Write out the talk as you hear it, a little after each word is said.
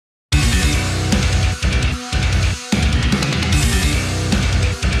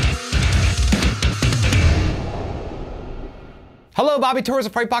Hello, Bobby Torres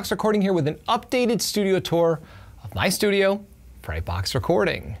of Frightbox Recording here with an updated studio tour of my studio, Frightbox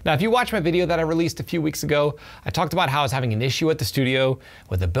Recording. Now, if you watched my video that I released a few weeks ago, I talked about how I was having an issue at the studio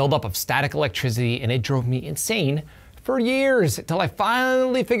with a buildup of static electricity, and it drove me insane for years until I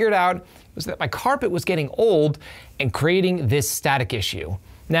finally figured out was that my carpet was getting old and creating this static issue.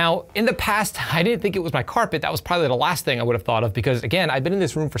 Now, in the past, I didn't think it was my carpet. That was probably the last thing I would have thought of because, again, I've been in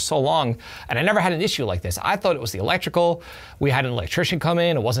this room for so long and I never had an issue like this. I thought it was the electrical. We had an electrician come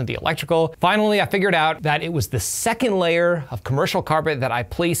in. It wasn't the electrical. Finally, I figured out that it was the second layer of commercial carpet that I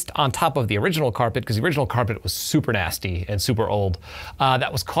placed on top of the original carpet, because the original carpet was super nasty and super old,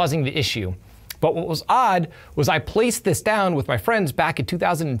 that was causing the issue. But what was odd was I placed this down with my friends back in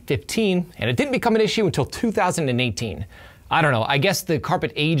 2015, and it didn't become an issue until 2018. I don't know, I guess the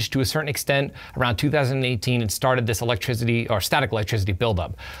carpet aged to a certain extent around 2018 and started this electricity or static electricity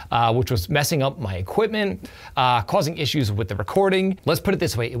buildup, which was messing up my equipment, causing issues with the recording. Let's put it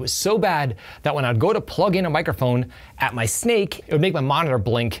this way, it was so bad that when I'd go to plug in a microphone at my snake, it would make my monitor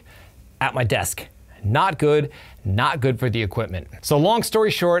blink at my desk. Not good for the equipment. So long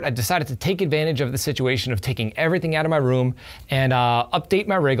story short, I decided to take advantage of the situation of taking everything out of my room and update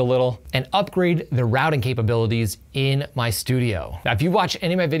my rig a little and upgrade the routing capabilities in my studio. Now, if you watch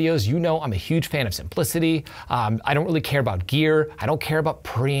any of my videos, you know I'm a huge fan of simplicity. I don't really care about gear. I don't care about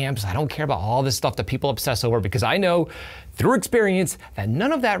preamps. I don't care about all this stuff that people obsess over, because I know through experience that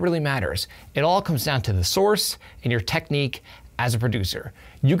none of that really matters. It all comes down to the source and your technique as a producer.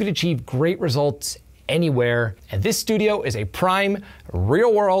 You can achieve great results anywhere, and this studio is a prime,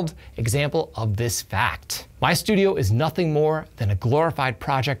 real-world example of this fact. My studio is nothing more than a glorified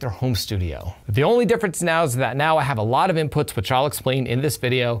project or home studio. The only difference now is that now I have a lot of inputs, which I'll explain in this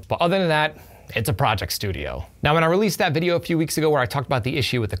video, but other than that, it's a project studio. Now, when I released that video a few weeks ago where I talked about the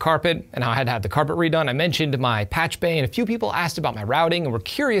issue with the carpet and how I had to have the carpet redone, I mentioned my patch bay, and a few people asked about my routing and were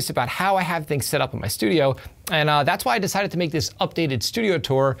curious about how I have things set up in my studio. And that's why I decided to make this updated studio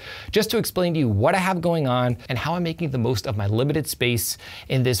tour, just to explain to you what I have going on and how I'm making the most of my limited space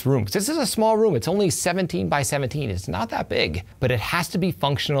in this room. Because this is a small room. It's only 17 by 17. It's not that big, but it has to be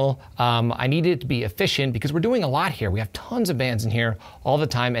functional. I need it to be efficient because we're doing a lot here. We have tons of bands in here all the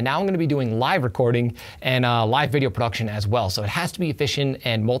time. And now I'm going to be doing live recording and live video production as well. So it has to be efficient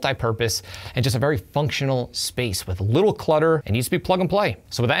and multi-purpose and just a very functional space with little clutter. It needs to be plug and play.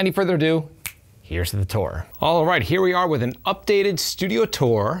 So without any further ado, here's the tour. All right, here we are with an updated studio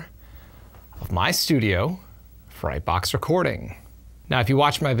tour of my studio, Frightbox Recording. Now, if you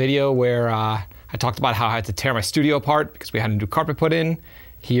watched my video where I talked about how I had to tear my studio apart because we had a new carpet put in,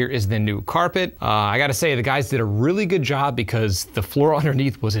 here is the new carpet. I gotta say, the guys did a really good job because the floor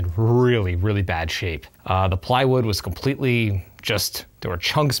underneath was in really, really bad shape. The plywood was completely there were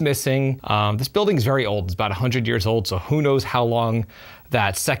chunks missing. This building is very old, it's about 100 years old, so who knows how long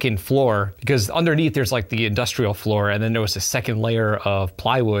that second floor, because underneath there's like the industrial floor and then there was a second layer of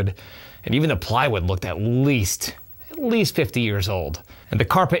plywood, and even the plywood looked at least 50 years old. And the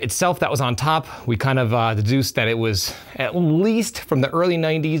carpet itself that was on top, we kind of deduced that it was at least from the early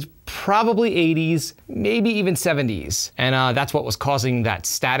 90s, probably 80s, maybe even 70s. And that's what was causing that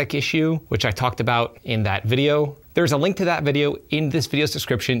static issue, which I talked about in that video. There's a link to that video in this video's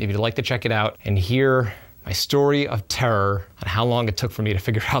description if you'd like to check it out and hear my story of terror on how long it took for me to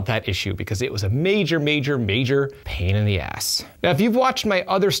figure out that issue, because it was a major pain in the ass. Now, if you've watched my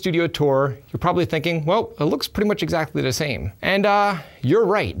other studio tour, you're probably thinking, well, it looks pretty much exactly the same. And you're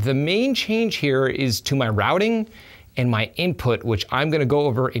right. The main change here is to my routing and my input, which I'm gonna go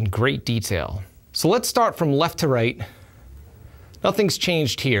over in great detail. So let's start from left to right. Nothing's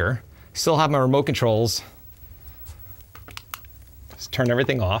changed here. Still have my remote controls. Let's turn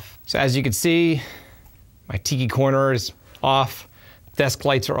everything off. So as you can see, my tiki corner is off, desk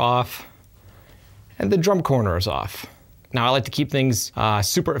lights are off, and the drum corner is off. Now, I like to keep things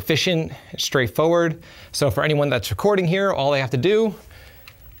super efficient and straightforward. So for anyone that's recording here, all they have to do,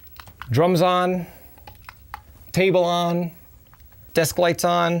 drums on, table on, desk lights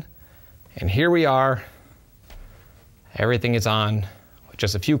on, and here we are. Everything is on with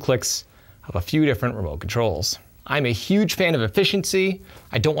just a few clicks of a few different remote controls. I'm a huge fan of efficiency.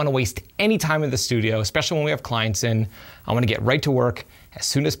 I don't want to waste any time in the studio, especially when we have clients in. I want to get right to work as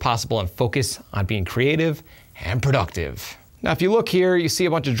soon as possible and focus on being creative and productive. Now, if you look here, you see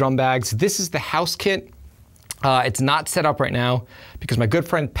a bunch of drum bags. This is the house kit. It's not set up right now because my good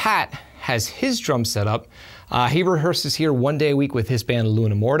friend Pat has his drum set up. He rehearses here one day a week with his band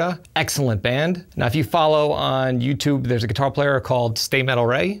Luna Morta. Excellent band. Now, if you follow on YouTube, there's a guitar player called Stay Metal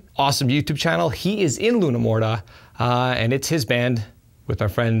Ray. Awesome YouTube channel. He is in Luna Morta, and it's his band with my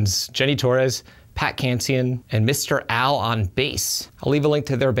friends Jenny Torres, Pat Cancian, and Mr. Al on bass. I'll leave a link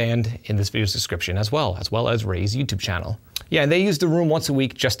to their band in this video's description as well as Ray's YouTube channel. Yeah, and they use the room once a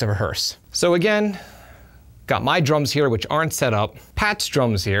week just to rehearse. So again, got my drums here, which aren't set up, Pat's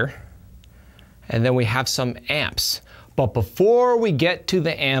drums here, and then we have some amps. But before we get to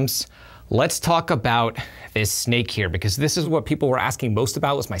the amps, let's talk about this snake here, because this is what people were asking most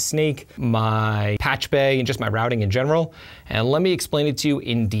about, was my snake, my patch bay, and just my routing in general. And let me explain it to you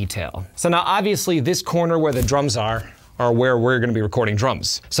in detail. So now obviously this corner where the drums are where we're gonna be recording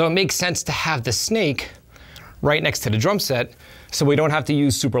drums. So it makes sense to have the snake right next to the drum set so we don't have to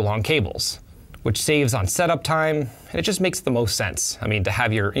use super long cables, which saves on setup time, and it just makes the most sense. I mean, to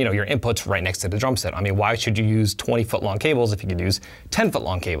have your inputs right next to the drum set. I mean, why should you use 20-foot long cables if you could use 10-foot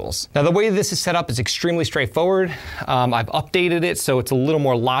long cables? Now, the way this is set up is extremely straightforward. I've updated it so it's a little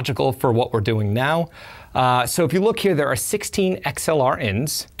more logical for what we're doing now. So if you look here, there are 16 XLR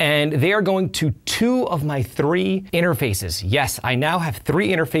ins, and they are going to 2 of my 3 interfaces. Yes, I now have 3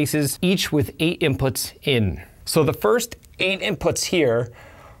 interfaces, each with 8 inputs in. So the first 8 inputs here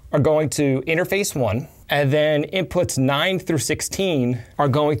are going to interface 1, and then inputs 9 through 16 are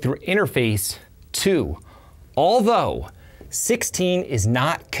going through interface 2. Although 16 is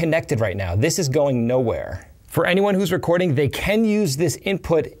not connected right now. This is going nowhere. For anyone who's recording, they can use this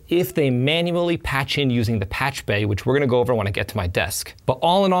input if they manually patch in using the patch bay, which we're gonna go over when I get to my desk. But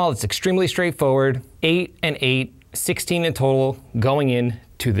all in all, it's extremely straightforward. 8 and 8, 16 in total, going in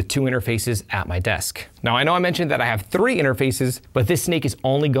to the 2 interfaces at my desk. Now, I know I mentioned that I have 3 interfaces, but this snake is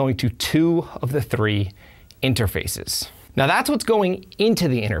only going to 2 of the 3 interfaces. Now, that's what's going into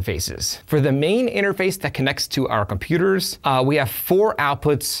the interfaces. For the main interface that connects to our computers, we have 4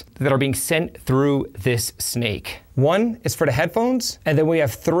 outputs that are being sent through this snake. 1 is for the headphones, and then we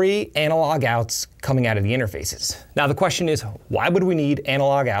have 3 analog outs coming out of the interfaces. Now, the question is, why would we need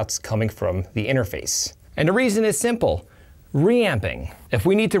analog outs coming from the interface? And the reason is simple. Reamping. If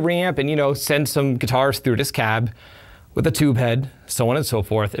we need to reamp and, send some guitars through this cab with a tube head, so on and so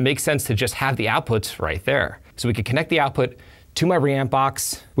forth, it makes sense to just have the outputs right there. So we could connect the output to my reamp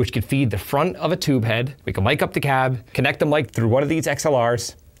box, which could feed the front of a tube head. We can mic up the cab, connect the mic through one of these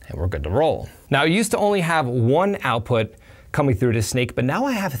XLRs, and we're good to roll. Now, I used to only have 1 output coming through this snake, but now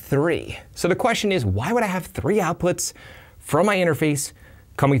I have 3. So the question is, why would I have 3 outputs from my interface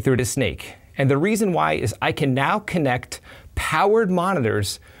coming through this snake? And the reason why is I can now connect powered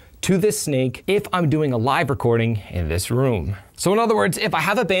monitors to this snake if I'm doing a live recording in this room. So in other words, if I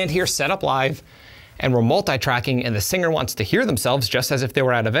have a band here set up live and we're multi-tracking and the singer wants to hear themselves just as if they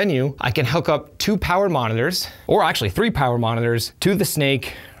were at a venue, I can hook up 2 powered monitors, or actually 3 powered monitors, to the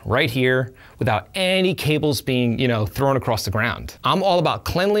snake right here without any cables being, thrown across the ground. I'm all about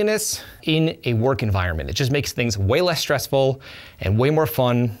cleanliness in a work environment. It just makes things way less stressful and way more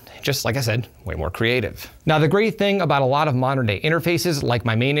fun. Just like I said, way more creative. Now, the great thing about a lot of modern day interfaces, like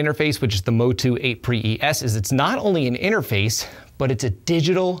my main interface, which is the Motu 8 Pre ES, is it's not only an interface, but it's a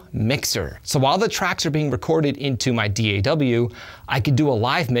digital mixer. So while the tracks are being recorded into my DAW, I could do a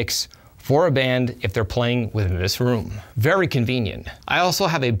live mix for a band if they're playing within this room. Very convenient. I also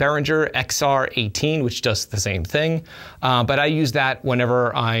have a Behringer XR18, which does the same thing, but I use that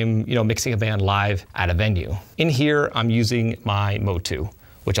whenever I'm mixing a band live at a venue. In here, I'm using my Motu,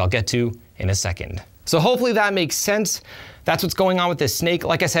 which I'll get to in a second. So hopefully that makes sense. That's what's going on with this snake.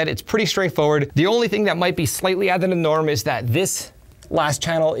 Like I said, it's pretty straightforward. The only thing that might be slightly out of the norm is that this last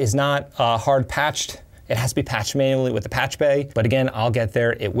channel is not hard patched. It has to be patched manually with the patch bay, but again, I'll get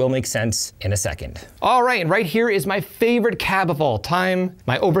there. It will make sense in a second. All right, and right here is my favorite cab of all time,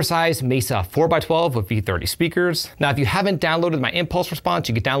 my oversized Mesa 4x12 with V30 speakers. Now, if you haven't downloaded my impulse response,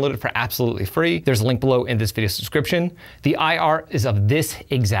 you can download it for absolutely free. There's a link below in this video's description. The IR is of this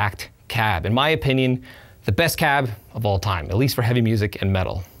exact cab. In my opinion, the best cab of all time, at least for heavy music and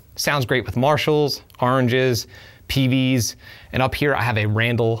metal. Sounds great with Marshalls, Oranges, PVs, and up here I have a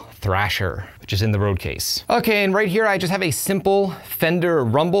Randall Thrasher, which is in the road case. Okay, and right here I just have a simple Fender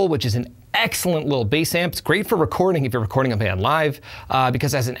Rumble, which is an excellent little bass amp. It's great for recording if you're recording a band live,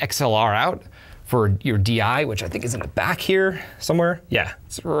 because it has an XLR out for your DI, which I think is in the back here somewhere. Yeah,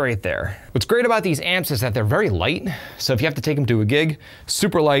 it's right there. What's great about these amps is that they're very light. So if you have to take them to a gig,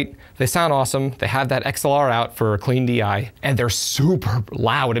 super light, they sound awesome. They have that XLR out for a clean DI, and they're super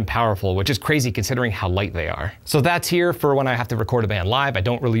loud and powerful, which is crazy considering how light they are. So that's here for when I have to record a band live. I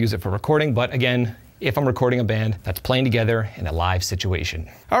don't really use it for recording, but again, if I'm recording a band that's playing together in a live situation.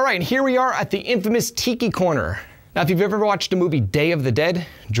 All right, and here we are at the infamous Tiki Corner. Now, if you've ever watched the movie Day of the Dead,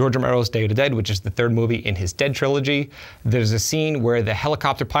 George Romero's Day of the Dead, which is the 3rd movie in his Dead trilogy, there's a scene where the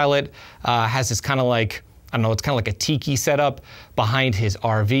helicopter pilot has this kind of like I don't know, it's kind of like a tiki setup behind his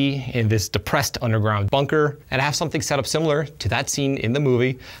RV in this depressed underground bunker. And I have something set up similar to that scene in the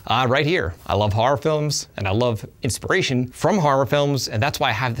movie right here. I love horror films and I love inspiration from horror films, and that's why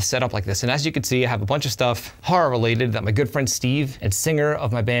I have this set up like this. And as you can see, I have a bunch of stuff horror related that my good friend Steve and singer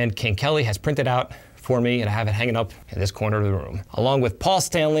of my band King Kelly has printed out for me, and I have it hanging up in this corner of the room, along with Paul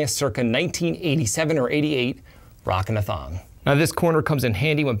Stanley circa 1987 or 88, Rockin' a Thong. Now this corner comes in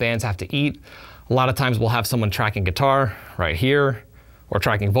handy when bands have to eat. A lot of times we'll have someone tracking guitar right here, or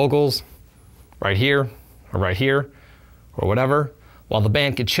tracking vocals right here, or whatever, while the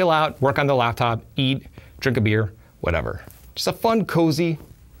band can chill out, work on their laptop, eat, drink a beer, whatever. Just a fun, cozy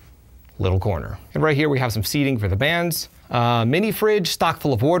little corner. And right here we have some seating for the bands, mini fridge, stock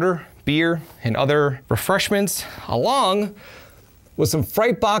full of water, beer, and other refreshments, along with some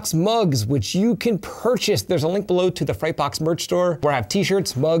Frightbox mugs, which you can purchase. There's a link below to the Frightbox merch store where I have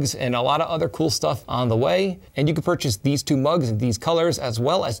t-shirts, mugs, and a lot of other cool stuff on the way. And you can purchase these 2 mugs in these colors, as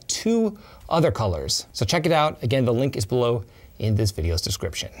well as 2 other colors. So check it out. Again, the link is below in this video's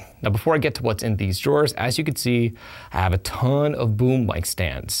description. Now, before I get to what's in these drawers, as you can see, I have a ton of boom mic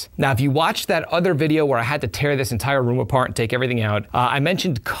stands. Now, if you watched that other video where I had to tear this entire room apart and take everything out, I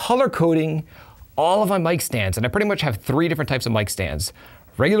mentioned color coding all of my mic stands, and I pretty much have 3 different types of mic stands: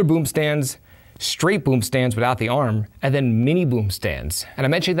 regular boom stands, straight boom stands without the arm, and then mini boom stands. And I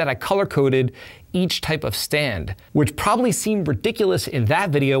mentioned that I color coded each type of stand, which probably seemed ridiculous in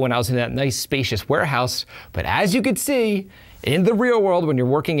that video when I was in that nice spacious warehouse, but as you can see, in the real world, when you're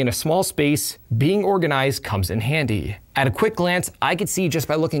working in a small space, being organized comes in handy. At a quick glance, I could see just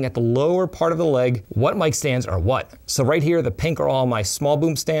by looking at the lower part of the leg what mic stands are what. So right here, the pink are all my small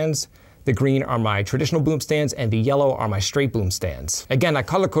boom stands, the green are my traditional boom stands, and the yellow are my straight boom stands. Again, I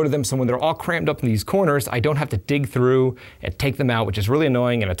color coded them so when they're all crammed up in these corners, I don't have to dig through and take them out, which is really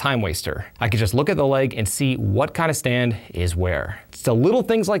annoying and a time waster. I could just look at the leg and see what kind of stand is where. It's the little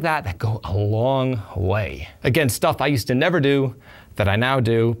things like that that go a long way. Again, stuff I used to never do that I now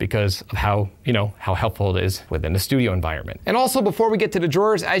do because of how helpful it is within the studio environment. And also, before we get to the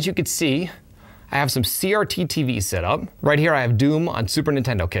drawers, as you can see, I have some CRT TVs set up. Right here, I have Doom on Super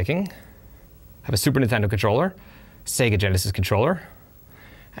Nintendo kicking. I have a Super Nintendo controller, Sega Genesis controller,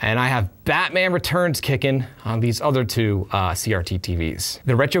 and I have Batman Returns kicking on these other 2 CRT TVs.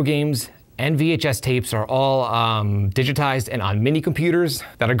 The retro games and VHS tapes are all digitized and on mini computers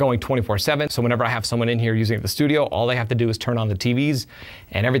that are going 24/7. So whenever I have someone in here using the studio, all they have to do is turn on the TVs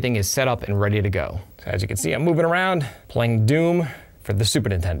and everything is set up and ready to go. So as you can see, I'm moving around, playing Doom for the Super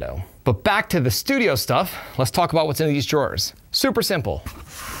Nintendo. But back to the studio stuff, let's talk about what's in these drawers. Super simple.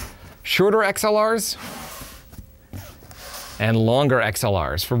 Shorter XLRs and longer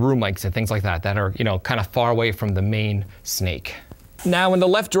XLRs for room mics and things like that that are, kind of far away from the main snake. Now in the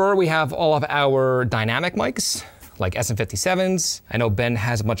left drawer, we have all of our dynamic mics, like SM57s. I know Ben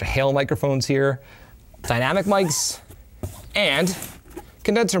has a bunch of Hale microphones here. Dynamic mics and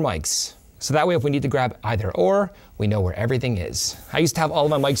condenser mics. So that way, if we need to grab either or, we know where everything is. I used to have all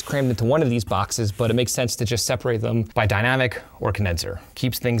of my mics crammed into one of these boxes, but it makes sense to just separate them by dynamic or condenser.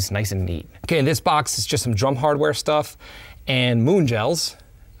 Keeps things nice and neat. Okay, in this box is just some drum hardware stuff and moon gels,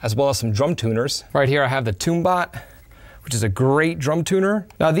 as well as some drum tuners. Right here, I have the TuneBot, which is a great drum tuner.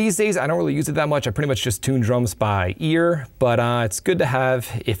 Now these days, I don't really use it that much. I pretty much just tune drums by ear, but it's good to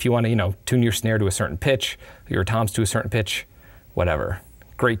have if you want to, tune your snare to a certain pitch, your toms to a certain pitch, whatever.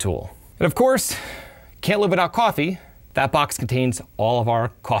 Great tool. And of course, can't live without coffee. That box contains all of our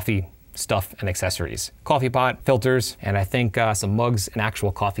coffee stuff and accessories. Coffee pot, filters, and I think some mugs and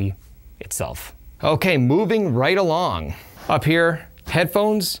actual coffee itself. Okay, moving right along. Up here,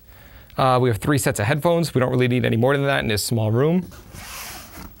 headphones. We have 3 sets of headphones. We don't really need any more than that in this small room.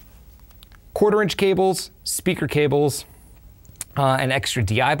 1/4-inch cables, speaker cables, an extra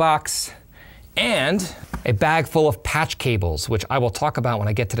DI box, and a bag full of patch cables, which I will talk about when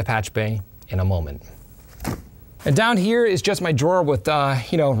I get to the patch bay in a moment. And down here is just my drawer with,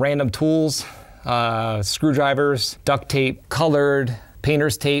 random tools, screwdrivers, duct tape, colored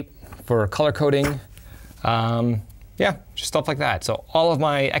painter's tape for color coding. Yeah, just stuff like that. So all of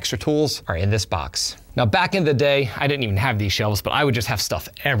my extra tools are in this box. Now back in the day, I didn't even have these shelves, but I would just have stuff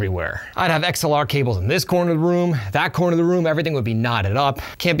everywhere. I'd have XLR cables in this corner of the room, that corner of the room, everything would be knotted up.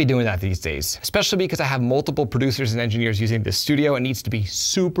 Can't be doing that these days, especially because I have multiple producers and engineers using this studio. It needs to be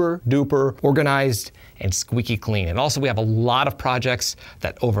super duper organized and squeaky clean. And also we have a lot of projects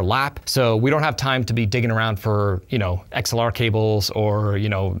that overlap. So we don't have time to be digging around for, XLR cables or,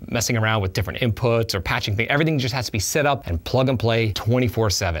 messing around with different inputs or patching things. Everything just has to be set up and plug and play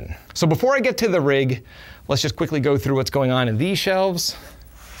 24/7. So before I get to the rig, let's just quickly go through what's going on in these shelves.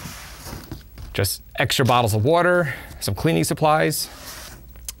 Just extra bottles of water, some cleaning supplies,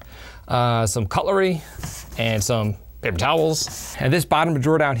 some cutlery, and some paper towels. And this bottom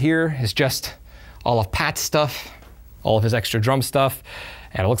drawer down here is just all of Pat's stuff, all of his extra drum stuff,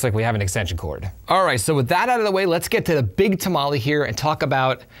 and it looks like we have an extension cord. All right, so with that out of the way, let's get to the big tamale here and talk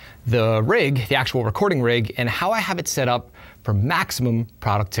about the rig, the actual recording rig, and how I have it set up for maximum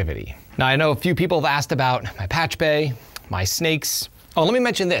productivity. Now, I know a few people have asked about my patch bay, my snakes. Oh, let me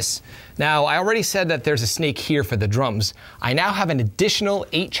mention this. Now, I already said that there's a snake here for the drums. I now have an additional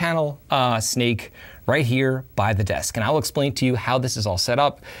 8-channel snake right here by the desk, and I'll explain to you how this is all set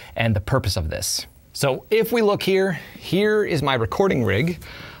up and the purpose of this. So if we look here, here is my recording rig.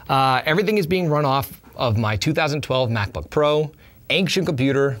 Everything is being run off of my 2012 MacBook Pro. Ancient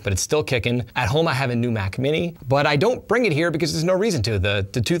computer, but it's still kicking. At home, I have a new Mac Mini, but I don't bring it here because there's no reason to. The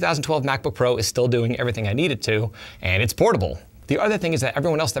 2012 MacBook Pro is still doing everything I need it to, and it's portable. The other thing is that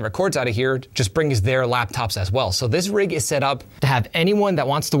everyone else that records out of here just brings their laptops as well. So this rig is set up to have anyone that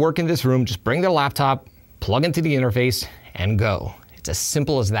wants to work in this room just bring their laptop, plug into the interface, and go. It's as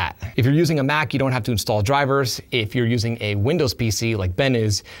simple as that. If you're using a Mac, you don't have to install drivers. If you're using a Windows PC like Ben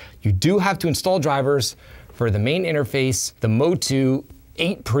is, you do have to install drivers for the main interface, the Motu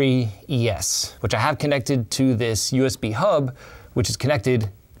 8 Pre ES, which I have connected to this USB hub, which is connected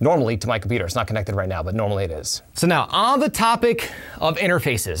normally to my computer. It's not connected right now, but normally it is. So now on the topic of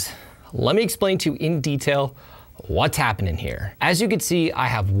interfaces, let me explain to you in detail what's happening here. As you can see, I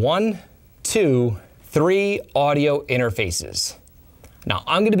have 1, 2, 3 audio interfaces. Now,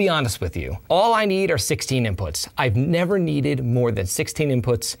 I'm gonna be honest with you. All I need are 16 inputs. I've never needed more than 16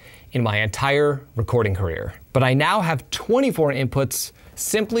 inputs in my entire recording career. But I now have 24 inputs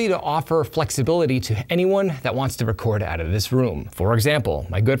simply to offer flexibility to anyone that wants to record out of this room. For example,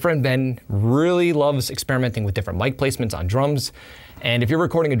 my good friend Ben really loves experimenting with different mic placements on drums. And if you're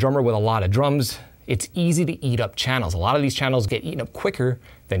recording a drummer with a lot of drums, it's easy to eat up channels. A lot of these channels get eaten up quicker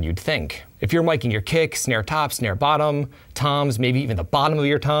than you'd think. If you're miking your kick, snare top, snare bottom, toms, maybe even the bottom of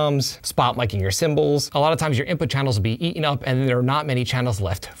your toms, spot miking your cymbals, a lot of times your input channels will be eaten up and there are not many channels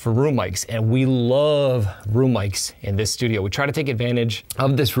left for room mics. And we love room mics in this studio. We try to take advantage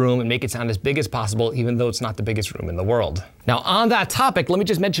of this room and make it sound as big as possible, even though it's not the biggest room in the world. Now on that topic, let me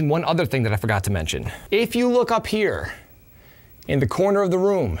just mention one other thing that I forgot to mention. If you look up here, in the corner of the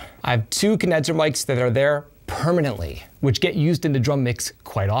room, I have 2 condenser mics that are there permanently, which get used in the drum mix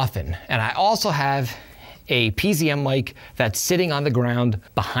quite often. And I also have a PZM mic that's sitting on the ground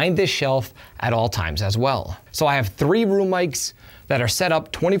behind this shelf at all times as well. So I have 3 room mics that are set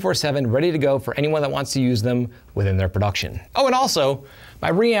up 24/7, ready to go for anyone that wants to use them within their production. Oh, and also,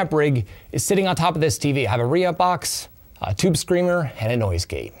 my reamp rig is sitting on top of this TV. I have a reamp box, a tube screamer, and a noise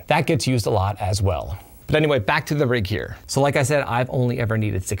gate. That gets used a lot as well. But anyway, back to the rig here. So like I said, I've only ever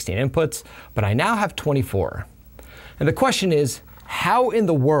needed 16 inputs, but I now have 24. And the question is, how in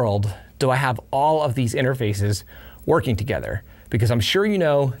the world do I have all of these interfaces working together? Because I'm sure you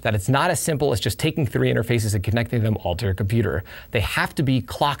know that it's not as simple as just taking 3 interfaces and connecting them all to your computer. They have to be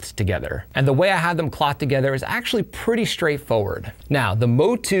clocked together. And the way I have them clocked together is actually pretty straightforward. Now, the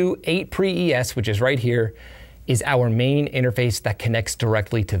Motu 8 Pre ES, which is right here, is our main interface that connects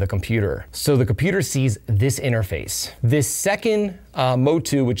directly to the computer. So the computer sees this interface. This second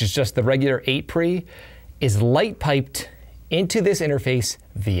Motu, which is just the regular 8 Pre, is light piped into this interface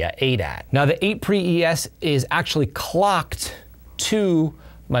via ADAT. Now the 8 Pre ES is actually clocked to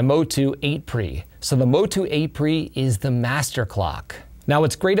my Motu 8 Pre. So the Motu 8 Pre is the master clock. Now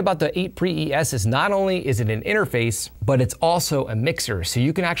what's great about the 8 Pre ES is not only is it an interface, but it's also a mixer. So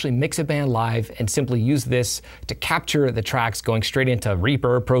you can actually mix a band live and simply use this to capture the tracks going straight into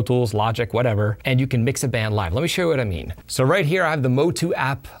Reaper, Pro Tools, Logic, whatever, and you can mix a band live. Let me show you what I mean. So right here I have the Motu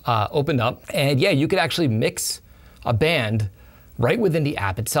app opened up, and yeah, you could actually mix a band right within the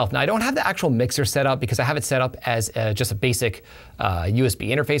app itself. Now I don't have the actual mixer set up because I have it set up as just a basic USB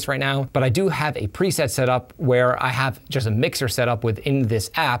interface right now, but I do have a preset set up where I have just a mixer set up within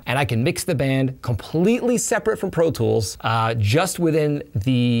this app, and I can mix the band completely separate from Pro Tools, just within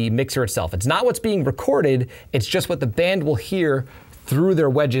the mixer itself. It's not what's being recorded, it's just what the band will hear through their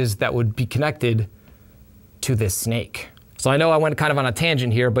wedges that would be connected to this snake. So I know I went kind of on a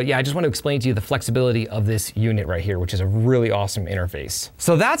tangent here, but yeah, I just want to explain to you the flexibility of this unit right here, which is a really awesome interface.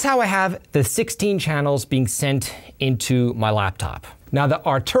 So that's how I have the 16 channels being sent into my laptop. Now the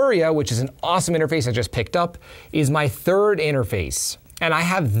Arturia, which is an awesome interface I just picked up, is my 3rd interface. And I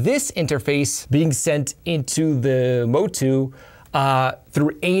have this interface being sent into the Motu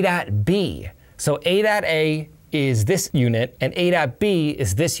through ADAT-B. So ADAT-A is this unit and ADAT-B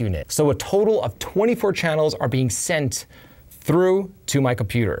is this unit. So a total of 24 channels are being sent through to my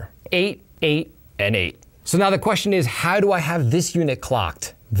computer. 8, 8, and 8. So now the question is, how do I have this unit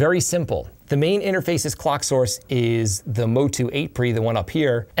clocked? Very simple. The main interface's clock source is the Motu 8 pre, the one up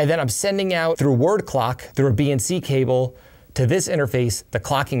here, and then I'm sending out through word clock, through a BNC cable, to this interface, the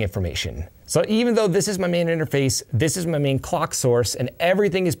clocking information. So even though this is my main interface, this is my main clock source, and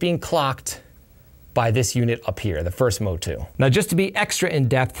everything is being clocked by this unit up here, the first Motu. Now, just to be extra in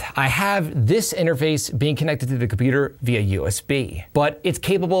depth, I have this interface being connected to the computer via USB, but it's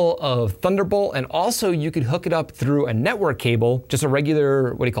capable of Thunderbolt, and also you could hook it up through a network cable, just a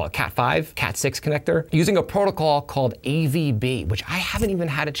regular, what do you call it, Cat5, Cat6 connector, using a protocol called AVB, which I haven't even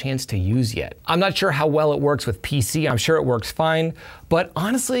had a chance to use yet. I'm not sure how well it works with PC. I'm sure it works fine, but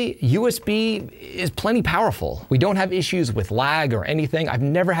honestly, USB is plenty powerful. We don't have issues with lag or anything. I've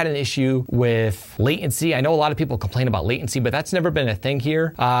never had an issue with latency. I know a lot of people complain about latency, but that's never been a thing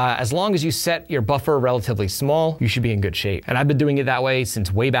here. As long as you set your buffer relatively small, you should be in good shape. And I've been doing it that way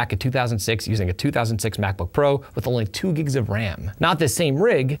since way back in 2006, using a 2006 MacBook Pro with only 2 gigs of RAM. Not the same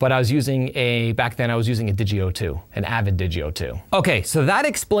rig, but I was using back then I was using a Digio 2, an Avid Digio 2. Okay, so that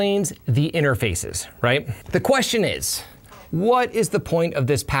explains the interfaces, right? The question is, what is the point of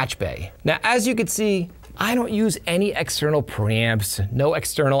this patch bay? Now, as you can see, I don't use any external preamps, no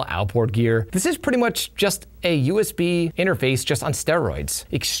external outboard gear. This is pretty much just a USB interface just on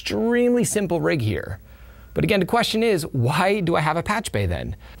steroids. Extremely simple rig here. But again, the question is, why do I have a patch bay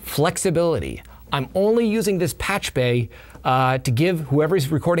then? Flexibility. I'm only using this patch bay to give whoever's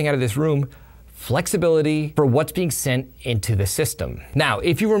recording out of this room flexibility for what's being sent into the system. Now,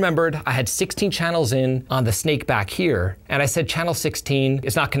 if you remembered, I had 16 channels in on the snake back here, and I said channel 16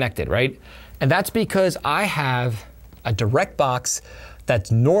 is not connected, right? And that's because I have a direct box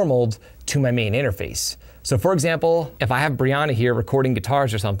that's normaled to my main interface. So for example, if I have Brianna here recording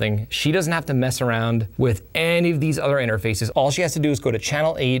guitars or something, she doesn't have to mess around with any of these other interfaces. All she has to do is go to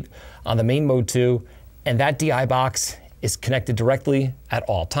channel 8 on the main Motu, and that DI box is connected directly at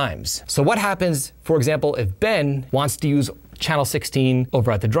all times. So what happens, for example, if Ben wants to use channel 16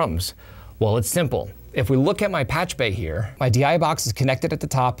 over at the drums? Well, it's simple. If we look at my patch bay here, my DI box is connected at the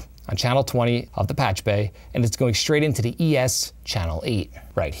top on channel 20 of the patch bay, and it's going straight into the ES channel 8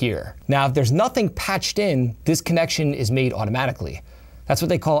 right here. Now, if there's nothing patched in, this connection is made automatically. That's what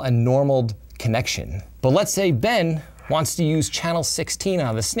they call a normaled connection. But let's say Ben wants to use channel 16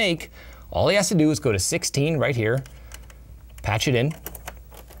 on the snake. All he has to do is go to 16 right here, patch it in,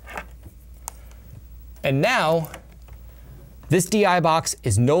 and now this DI box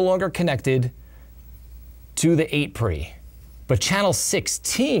is no longer connected to the 8 pre. But channel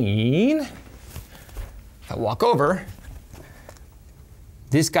 16, if I walk over,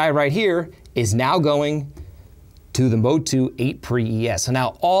 this guy right here is now going to the Motu 8 pre ES. So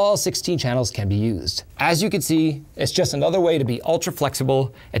now all 16 channels can be used. As you can see, it's just another way to be ultra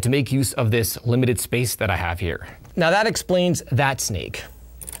flexible and to make use of this limited space that I have here. Now that explains that snake.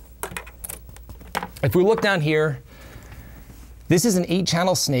 If we look down here, this is an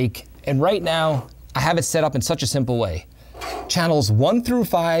 8-channel snake, and right now I have it set up in such a simple way. Channels 1 through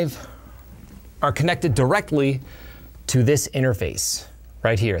 5 are connected directly to this interface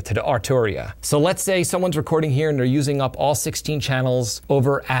right here, to the Arturia. So let's say someone's recording here and they're using up all 16 channels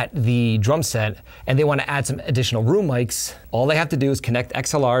over at the drum set, and they want to add some additional room mics. All they have to do is connect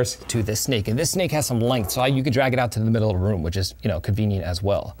XLRs to this snake, and this snake has some length, so you can drag it out to the middle of the room, which is, convenient as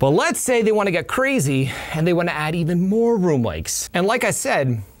well. But let's say they want to get crazy and they want to add even more room mics. And like I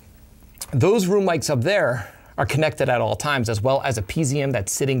said, those room mics up there are connected at all times, as well as a PZM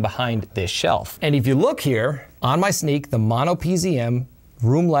that's sitting behind this shelf. And if you look here on my snake, the mono PZM,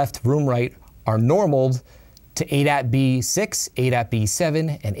 room left, room right, are normaled to ADAT-B6,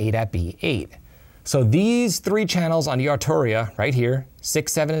 ADAT-B7, and ADAT-B8. So these 3 channels on the Arturia right here,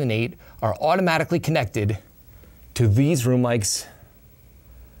 6, 7, and 8, are automatically connected to these room mics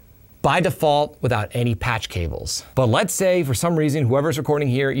by default without any patch cables. But let's say for some reason, whoever's recording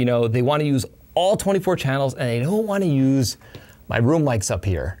here, they want to use all 24 channels and they don't want to use my room mics up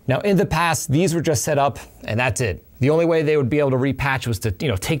here. Now in the past, these were just set up and that's it. The only way they would be able to repatch was to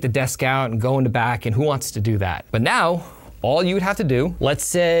take the desk out and go in the back, and who wants to do that? But now, all you would have to do, let's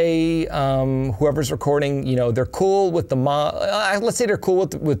say whoever's recording, they're cool with the let's say they're cool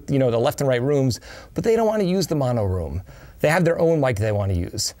with the left and right rooms, but they don't want to use the mono room. They have their own mic they want to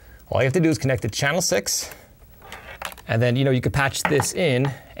use. All you have to do is connect it to channel 6, and then you could patch this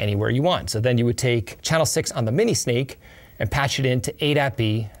in anywhere you want. So then you would take channel 6 on the mini snake and patch it into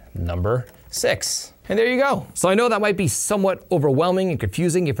ADAT-B number 6. And there you go. So I know that might be somewhat overwhelming and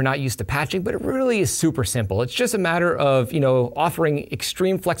confusing if you're not used to patching, but it really is super simple. It's just a matter of offering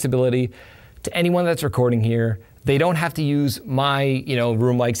extreme flexibility to anyone that's recording here They don't have to use my,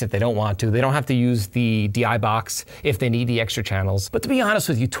 room mics if they don't want to. They don't have to use the DI box if they need the extra channels. But to be honest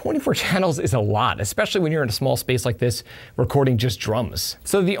with you, 24 channels is a lot, especially when you're in a small space like this, recording just drums.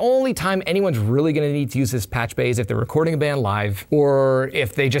 So the only time anyone's really gonna need to use this patch bay is if they're recording a band live, or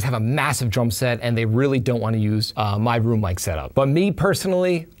if they just have a massive drum set and they really don't wanna use my room mic setup. But me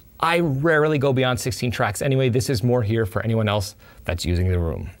personally, I rarely go beyond 16 tracks anyway. This is more here for anyone else that's using the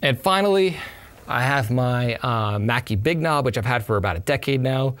room. And finally, I have my Mackie Big Knob, which I've had for about a decade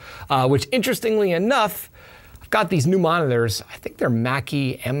now, which interestingly enough, I've got these new monitors. I think they're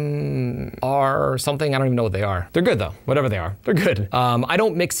Mackie MR something. I don't even know what they are. They're good though, whatever they are, they're good. I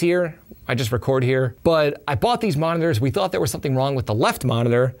don't mix here. I just record here, but I bought these monitors. We thought there was something wrong with the left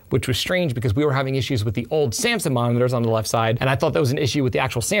monitor, which was strange because we were having issues with the old Samsung monitors on the left side, and I thought that was an issue with the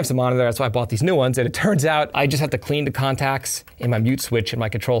actual Samsung monitor. That's why I bought these new ones, and it turns out I just have to clean the contacts in my mute switch in my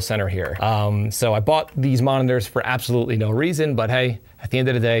control center here. So I bought these monitors for absolutely no reason, but hey, at the end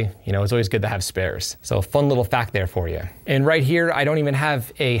of the day, it's always good to have spares. So a fun little fact there for you. And right here, I don't even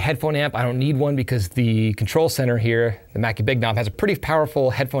have a headphone amp. I don't need one because the control center here, the Mackie Big Knob, has a pretty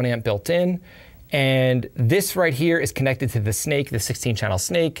powerful headphone amp built in. And this right here is connected to the Snake, the 16-channel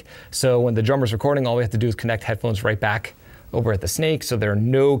Snake. So when the drummer's recording, all we have to do is connect headphones right back over at the Snake. So there are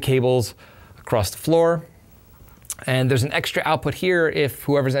no cables across the floor. And there's an extra output here if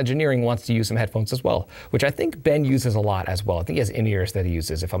whoever's engineering wants to use some headphones as well, which I think Ben uses a lot as well. I think he has in-ears that he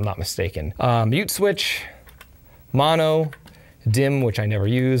uses, if I'm not mistaken. Mute switch, mono, dim, which I never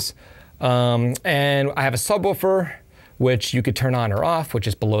use. And I have a subwoofer, which you could turn on or off, which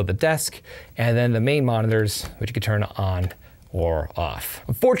is below the desk. And then the main monitors, which you could turn on or off.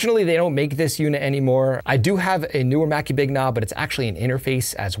 Unfortunately, they don't make this unit anymore. I do have a newer Mackie Big Knob, but it's actually an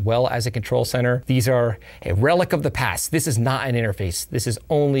interface as well as a control center. These are a relic of the past. This is not an interface. This is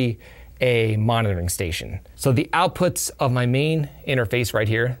only a monitoring station. So the outputs of my main interface right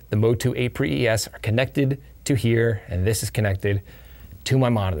here, the Mode 2 8 Pre-ES, are connected to here, and this is connected to my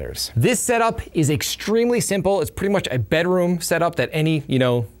monitors. This setup is extremely simple. It's pretty much a bedroom setup that any,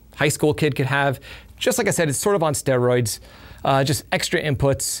 high school kid could have. Just like I said, it's sort of on steroids. Just extra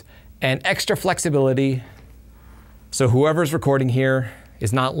inputs and extra flexibility. So whoever's recording here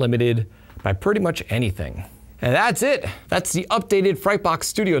is not limited by pretty much anything. And that's it. That's the updated Frightbox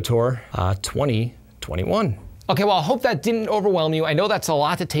Studio Tour 2021. Okay, well, I hope that didn't overwhelm you. I know that's a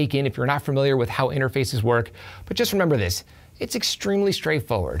lot to take in if you're not familiar with how interfaces work, but just remember this. It's extremely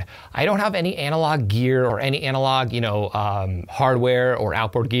straightforward. I don't have any analog gear or any analog, hardware or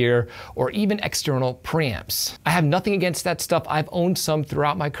outboard gear or even external preamps. I have nothing against that stuff. I've owned some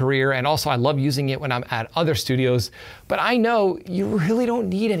throughout my career, and also I love using it when I'm at other studios, but I know you really don't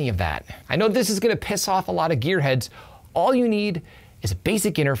need any of that. I know this is gonna piss off a lot of gearheads. All you need is a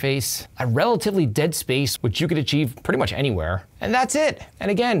basic interface, a relatively dead space, which you could achieve pretty much anywhere, and that's it. And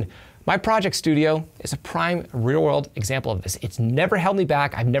again, my project studio is a prime real-world example of this. It's never held me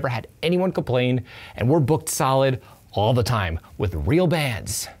back. I've never had anyone complain, and we're booked solid all the time with real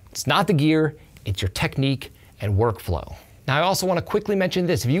bands. It's not the gear, it's your technique and workflow. Now, I also want to quickly mention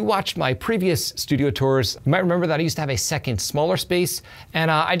this. If you watched my previous studio tours, you might remember that I used to have a second, smaller space,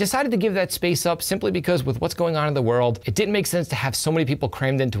 and I decided to give that space up simply because with what's going on in the world, it didn't make sense to have so many people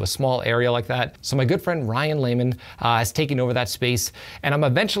crammed into a small area like that. So my good friend Ryan Lehman has taken over that space, and I'm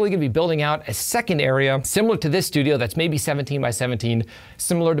eventually going to be building out a second area similar to this studio that's maybe 17 by 17,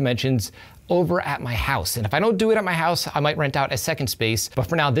 similar dimensions, over at my house. And if I don't do it at my house, I might rent out a second space. But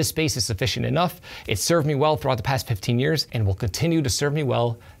for now, this space is sufficient enough. It's served me well throughout the past 15 years and will continue to serve me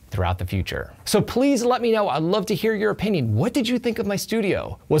well throughout the future. So please let me know. I'd love to hear your opinion. What did you think of my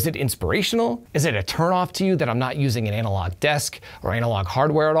studio? Was it inspirational? Is it a turnoff to you that I'm not using an analog desk or analog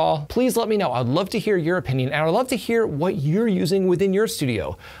hardware at all? Please let me know. I'd love to hear your opinion, and I'd love to hear what you're using within your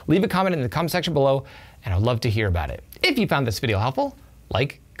studio. Leave a comment in the comment section below, and I'd love to hear about it. If you found this video helpful,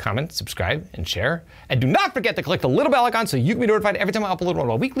 like, comment, subscribe, and share. And do not forget to click the little bell icon so you can be notified every time I upload one of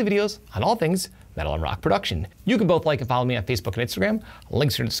my weekly videos on all things metal and rock production. You can both like and follow me on Facebook and Instagram.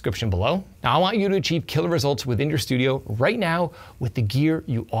 Links are in the description below. Now, I want you to achieve killer results within your studio right now with the gear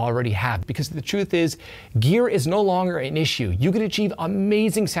you already have, because the truth is, gear is no longer an issue. You can achieve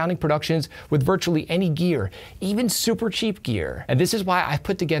amazing sounding productions with virtually any gear, even super cheap gear. And this is why I've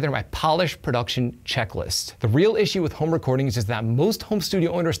put together my polished production checklist. The real issue with home recordings is that most home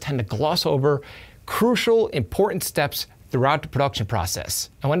studio owners tend to gloss over crucial, important steps throughout the production process.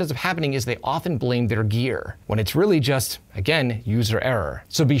 And what ends up happening is they often blame their gear, when it's really just, again, user error.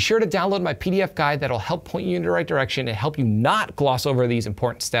 So be sure to download my PDF guide that'll help point you in the right direction and help you not gloss over these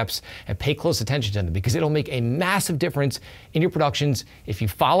important steps and pay close attention to them, because it'll make a massive difference in your productions if you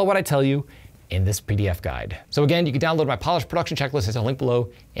follow what I tell you in this PDF guide. So again, you can download my polished production checklist. There's a link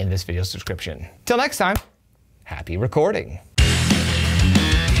below in this video's description. Till next time, happy recording.